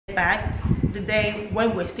back the day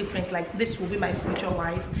when we're still friends, like this will be my future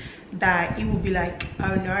wife, that it will be like,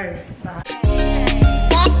 oh no.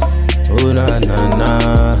 Oh na na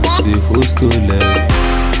na, the first to love.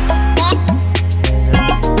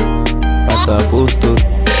 Pastor Fosto.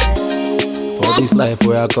 For this life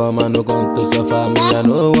where I come, I no come to suffer me, I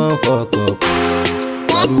no one fuck up.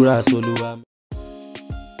 Madura Solua.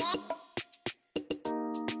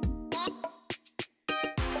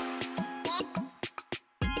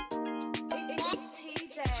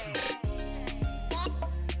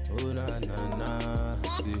 Oh na na na,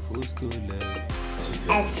 the first to love.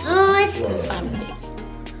 Afos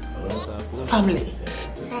Family.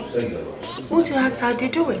 Want to ask how you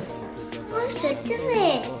doing? What's it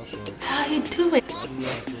doing? How you doing?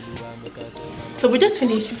 So we just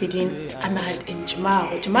finished feeding Ahmad and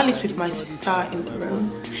Jamal. Jamal is with my sister in the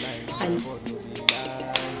room, and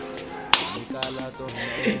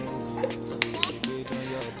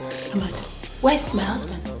Ahmad, where's my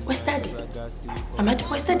husband? Where's daddy? Ahmad,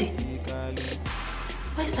 where's daddy?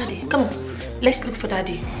 Where's daddy? Come on, let's look for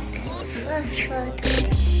daddy. What's for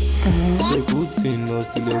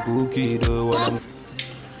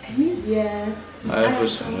He's here.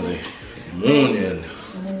 Afos Family. Morning.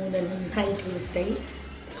 How you doing today?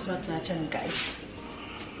 About to our channel, guys.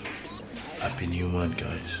 Happy New Month,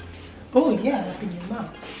 guys. Oh yeah, happy new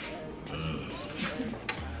month.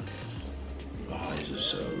 My eyes are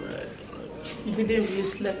so red. We didn't really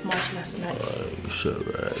sleep much last night. Oh, so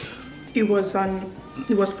red. It was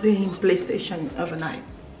playing PlayStation overnight.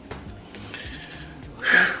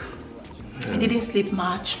 So, I didn't sleep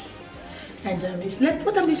much, and we slept.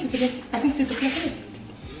 What time did you sleep again? I think 6 o'clock.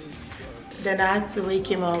 Then I had to wake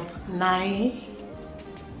him up 9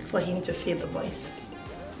 for him to feed the boys.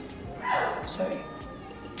 Sorry.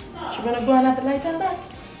 You wanna go and have a light and back?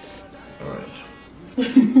 Alright.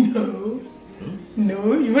 No.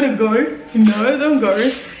 No, you wanna go? No, don't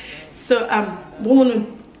go. So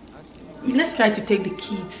let's try to take the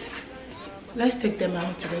kids. Let's take them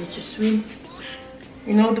out today to swim.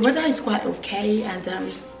 You know, the weather is quite okay, and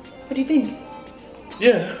what do you think?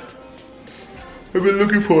 Yeah. I've been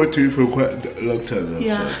looking forward to it for quite a long time now.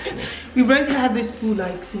 Yeah. So, We've already had this pool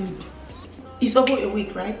like since it's over a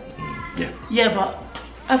week, right? yeah. Yeah, but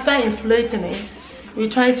after inflating it, we're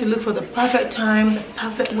trying to look for the perfect time, the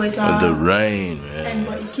perfect weather. And the rain, man. And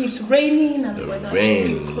but it keeps raining, and the weather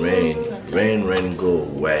is really cold, rain, go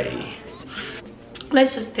away.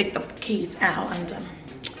 Let's just take the kids out, and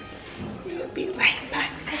we'll be right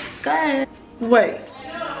back. Let's go. Wait,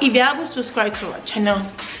 if you haven't subscribed to our channel,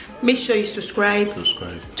 make sure you subscribe.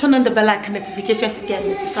 Turn on the bell icon notification to get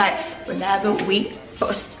notified whenever we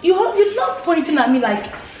post. You love pointing at me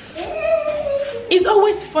like. It's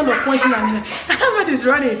always fun of pointing at me. Ahmad is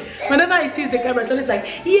running. Whenever he sees the camera, it's always like,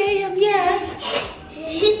 yeah.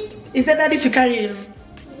 Is that daddy should carry him?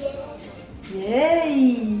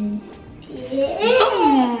 Yay.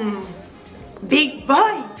 Big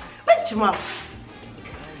boy. Where's Jamal?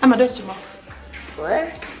 Ahmad, where's Jamal?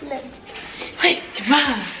 Where's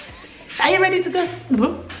Jamal? Are you ready to go?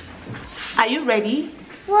 Are you ready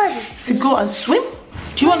to go and swim?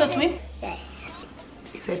 Do you want to swim? Yes.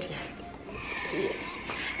 He said yes.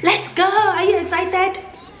 Let's go. Are you excited?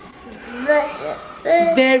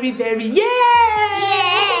 Very, very.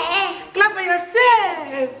 Yeah! Clap for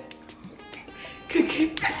yourself.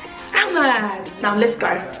 Come on. Now let's go.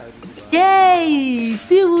 Yay!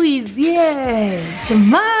 See who is here.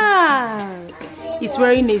 Jamal. He's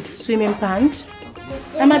wearing his swimming pants.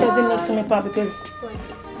 Emma doesn't need swimming pants because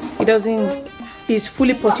he doesn't. He's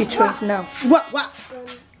fully potty trained now. What?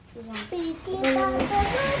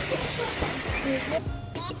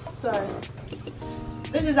 Sorry.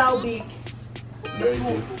 This is how big. Very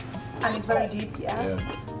deep. And it's very deep, yeah.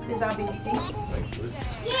 This is how big it is. Like this.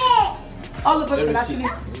 All of us can actually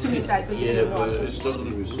swim inside, but Yeah, but it's not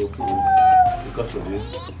going to be so cool because of you.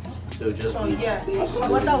 So just oh yeah.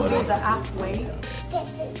 What that will do is that halfway.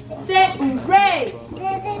 Say hooray!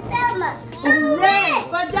 Hooray!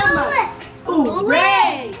 Pajama!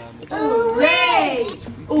 Hooray! Hooray!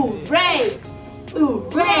 Hooray!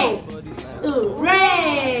 Hooray!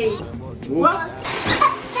 Hooray! What?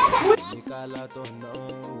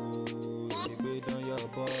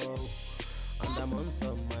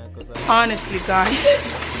 Honestly, guys,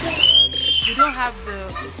 we don't have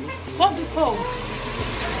what's it called?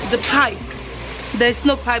 The pipe. There's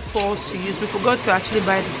no pipe for us to use. We forgot to actually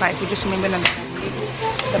buy the pipe. We just remembered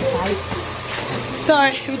the pipe. So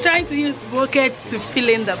we're trying to use buckets to fill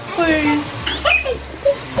in the pool.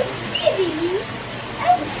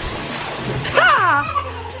 Ah!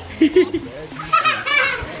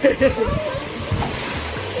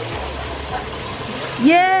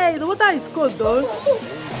 Yeah, the water is cold though.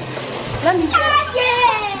 Let me.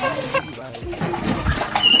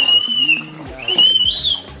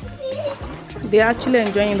 They're actually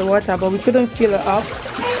enjoying the water, but we couldn't fill it up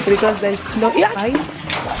because there's no ice.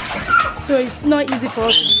 So it's not easy for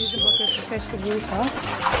us to use the bucket to fetch the water.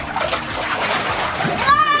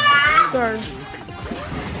 Sorry.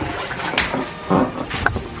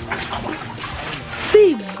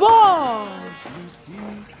 See, balls!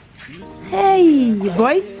 Hey,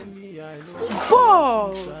 boys!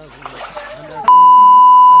 Balls!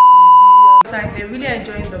 They're really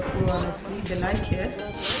enjoying the pool, honestly. They like it.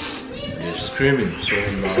 They're screaming so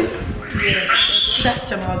loud. Yeah, that's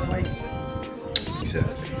Jamal's voice.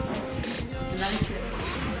 Exactly. They like it.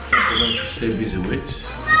 They're going to stay busy with.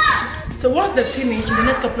 So once they finish, in the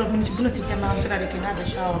next couple of minutes, we're going to take them out so that they can have a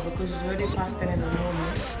shower because it's already past 10 in the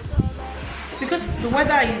morning. Because the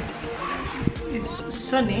weather is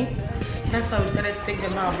sunny, that's why we decided to take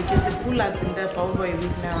them out because the pool has been there for over a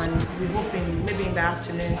week now, and we're hoping maybe in the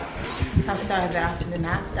afternoon, after the afternoon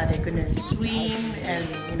nap, that they're going to swim and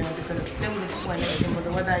they're going to play with the pool and everything. But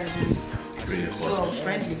the weather is just so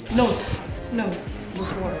friendly. No,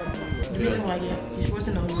 before. The reason why it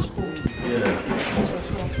wasn't on, it was cold. Yeah. It was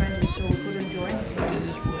so friendly, so we couldn't join.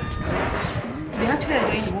 They actually are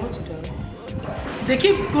enjoying the water though. They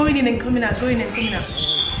keep going in and coming out, going and coming out.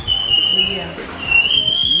 But yeah.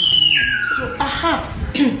 So,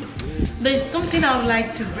 there's something I would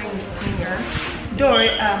like to bring here. Though,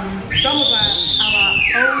 some of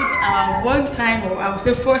our one-time, or I would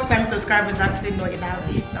say first-time subscribers actually know about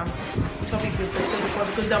this topic we discussed before,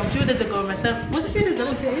 because 2 days ago myself, was it a few days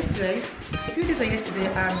ago, yesterday? A few days ago yesterday,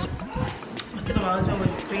 myself and my husband were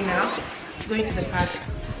going out, going to the park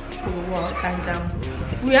for a walk,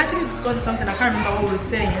 and we actually discussed something. I can't remember what we were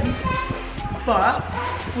saying, but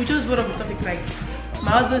we just brought up the topic. Like,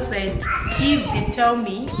 my husband said, if they tell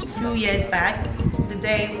me a few years back, the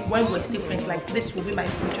day when we're still friends, like this will be my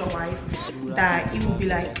future wife, that it will be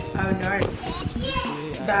like, oh no,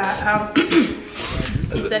 that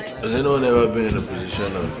Has anyone ever been in a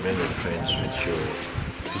position of being friends with your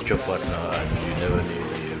future partner and you never knew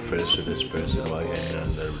that you're friends with this person while you're in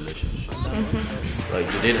the relationship? Like,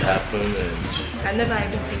 did it happen? And I never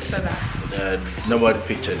even pictured that. Nobody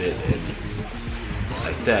pictured it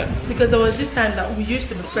like that. Because there was this time that we used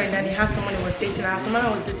to be friends and he had someone who was dating. I had someone I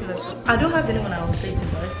was dating as well. I don't have anyone I was dating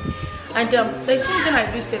with. And there's something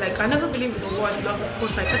I do say, like, I never believe in the word love at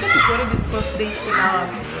first sight. I think we've already discussed this in our,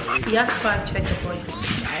 he has to go and check the voice.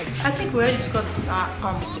 I think we already discussed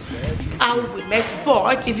how we met,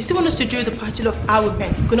 but if you still want us to do the part of how we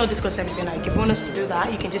met, you cannot discuss everything. Like, if you want us to do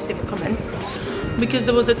that, you can just leave a comment. Because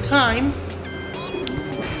there was a time,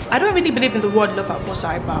 I don't really believe in the word love at first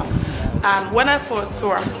sight, but when I first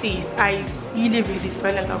saw Afos, I really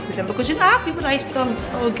fell in love with them. Because I have people that I tell me,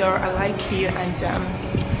 oh girl, I like you, and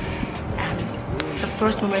the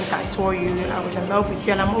first moment I saw you, I was in love with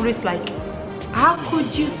you, and I'm always like, how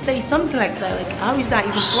could you say something like that? Like, how is that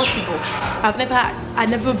even possible? I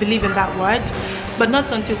never believed in that word, but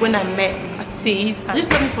not until when I met Afos. I just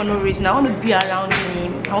love him for no reason. I want to be around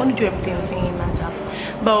him. I want to do everything with him and stuff.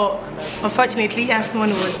 But unfortunately, he had someone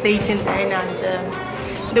who was dating then,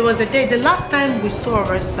 and there was a day. The last time we saw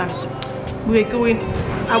us, we were going.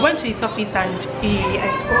 I went to his office and he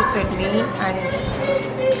escorted me,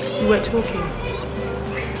 and we were talking.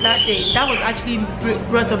 That day, that was actually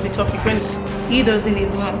brought up the topic when he doesn't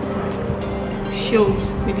even shows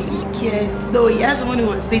really he cares. Though he has someone who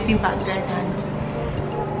was dating back then, and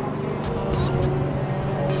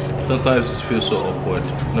sometimes it feels so awkward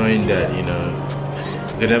knowing that you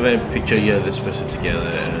can never picture you and this person together,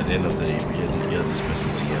 and at the end of the day you and this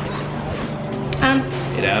person together. And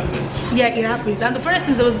it happens. Yeah, it happens. And the first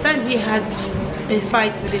thing, there was then he had a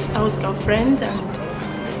fight with his ex-girlfriend,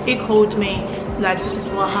 and he called me like, this is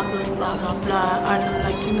what happened, blah blah blah, and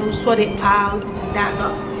like, sort it out, this and that.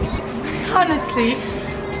 But honestly,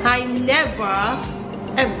 I never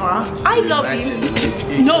ever, I love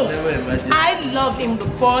him. No, I love him the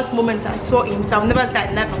first moment I saw him. So I've never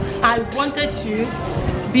said never. I wanted to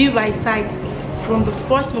be by his side from the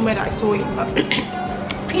first moment I saw him, but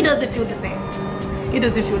he doesn't feel the same. He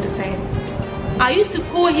doesn't feel the same. I used to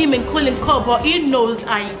call him and call, but he knows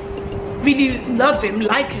I really love him,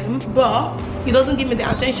 like him, but he doesn't give me the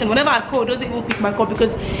attention. Whenever I call, he doesn't even pick my call,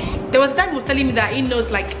 because there was a time he was telling me that he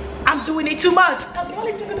knows, like, I'm doing it too much. I'm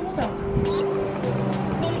falling into the water.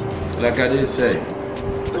 Like I didn't say.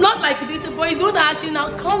 Not like this, but he's going to actually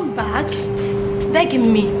now come back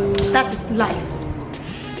begging me. That is life.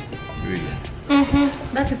 Really?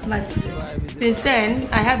 That is life. Since then,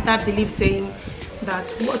 I have that belief saying, that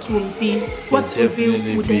what will be, what review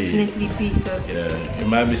will definitely be. Because yeah, you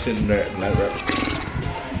might be sitting there like that.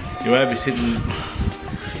 You might be sitting.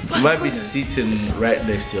 You might be sitting right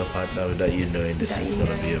next to your partner without you knowing this is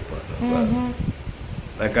gonna be your partner.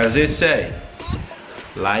 But like as they say,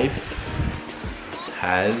 life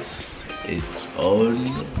has its own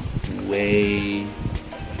way.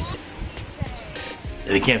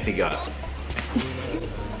 They can't figure out.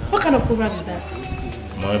 What kind of program is that?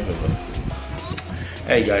 My program.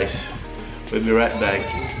 Hey guys, we'll be right back.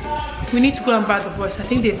 We need to go and bat the boys. I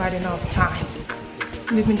think they've had enough time.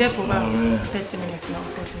 We've been there for about 30 minutes now,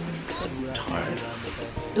 40 minutes. So Tired.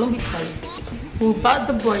 don't be tired. We'll bat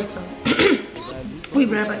the boys and we'll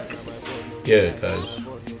be right back. Yeah guys.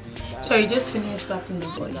 So you just finished batting the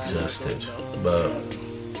boys. Exhausted. But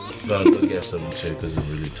I'm gonna go get something too because I'm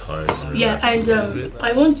really tired. Yeah, and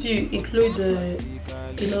I want to include the,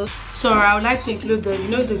 you know, so I would like to include the, you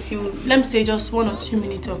know, the few, let me say just 1 or 2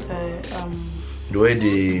 minutes of the way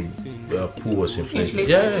the pool was inflated.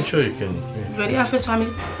 Yeah, sure you can. Yeah. Ready, Afos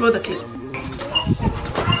Family? Roll the clip.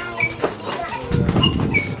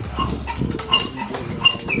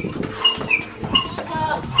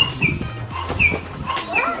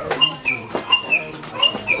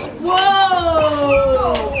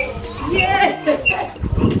 Whoa! Yeah!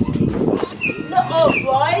 No,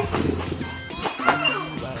 boys!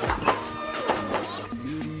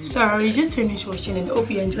 Sorry, we just finished watching and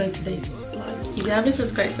hope you enjoyed today's vlog. If you haven't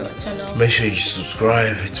subscribed to our channel, Make sure you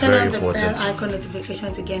subscribe, it's very important. Turn on the bell icon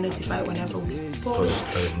notification to get notified whenever we post.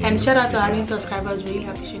 And shout out to our new subscribers, really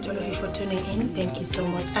appreciate all of you for tuning in. Thank you so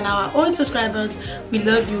much. And our old subscribers, we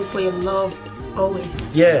love you for your love always.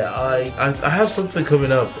 Yeah, I have something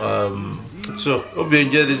coming up. So hope you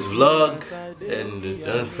enjoyed this vlog and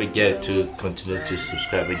don't forget to continue to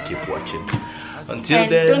subscribe and keep watching. Until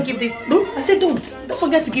then, don't give this, no, I said don't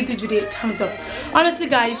forget to give this video a thumbs up. Honestly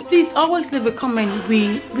guys, please always leave a comment.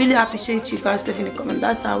 We really appreciate you guys leaving a comment.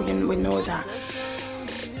 That's how we know that,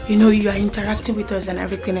 you know, you are interacting with us and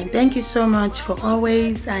everything. And thank you so much for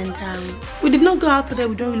always. And we did not go out today,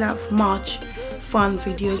 we don't really have much fun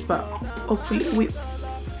videos, but hopefully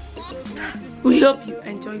we hope you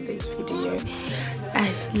enjoyed this video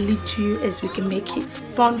as little as we can make it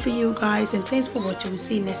fun for you guys. And thanks for watching. We'll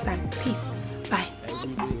see you next time. Peace. Bye.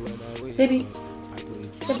 Baby,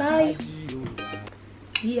 say bye.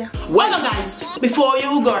 Yeah. Welcome guys. Before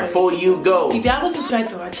you go, if you haven't subscribed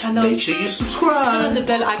to our channel, make sure you subscribe. Turn on the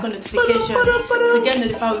bell icon notification to get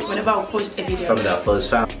notified whenever we post a video. From the Afos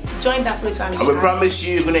Family. Join the Afos Family. And we promise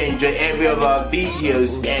you, you're gonna enjoy every of our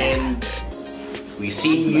videos, and we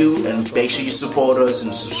see you, and make sure you support us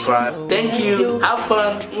and subscribe. Thank you. Have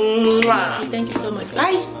fun. Mwah. Thank you so much.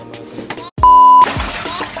 Bye.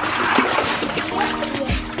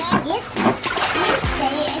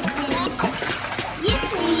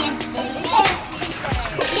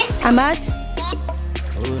 Ahmad,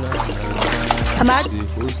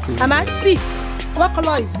 see, what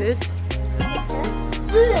color is this?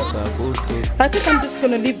 I think I'm just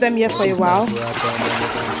gonna leave them here for a while.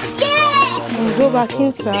 We'll go back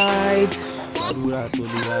inside.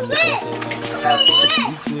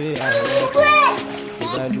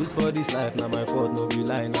 If I lose for this life, now my fault no be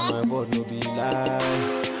lie, now my fault no be lie.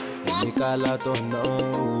 Make a lot of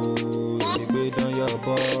no, you on your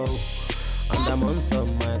ball. And I'm on some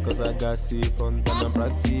mic cause I got safe on time and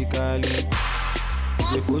practically.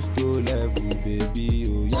 It's a first to level, baby,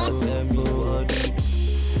 oh yeah, tell me what it.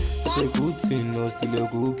 It's a good thing, no still a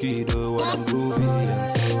cookie though, when I'm groovy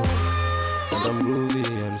and so. And I'm groovy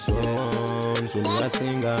and so on, so me I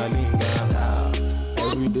sing a linga.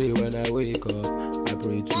 Every day when I wake up, I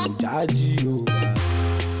pray to Jaji over.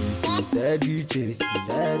 This is steady, chase is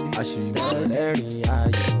steady, I should never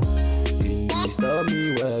learn, stormy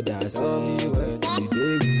weather, sunny west, the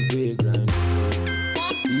day we dey grind.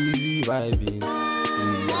 Easy vibing, we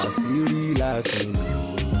are still relaxing.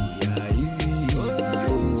 Yeah, easy,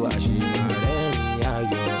 oh, I should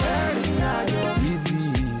easy,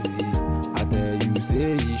 I tell you,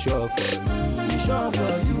 say you sure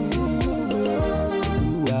for me,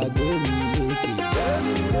 you are going to make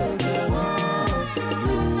it.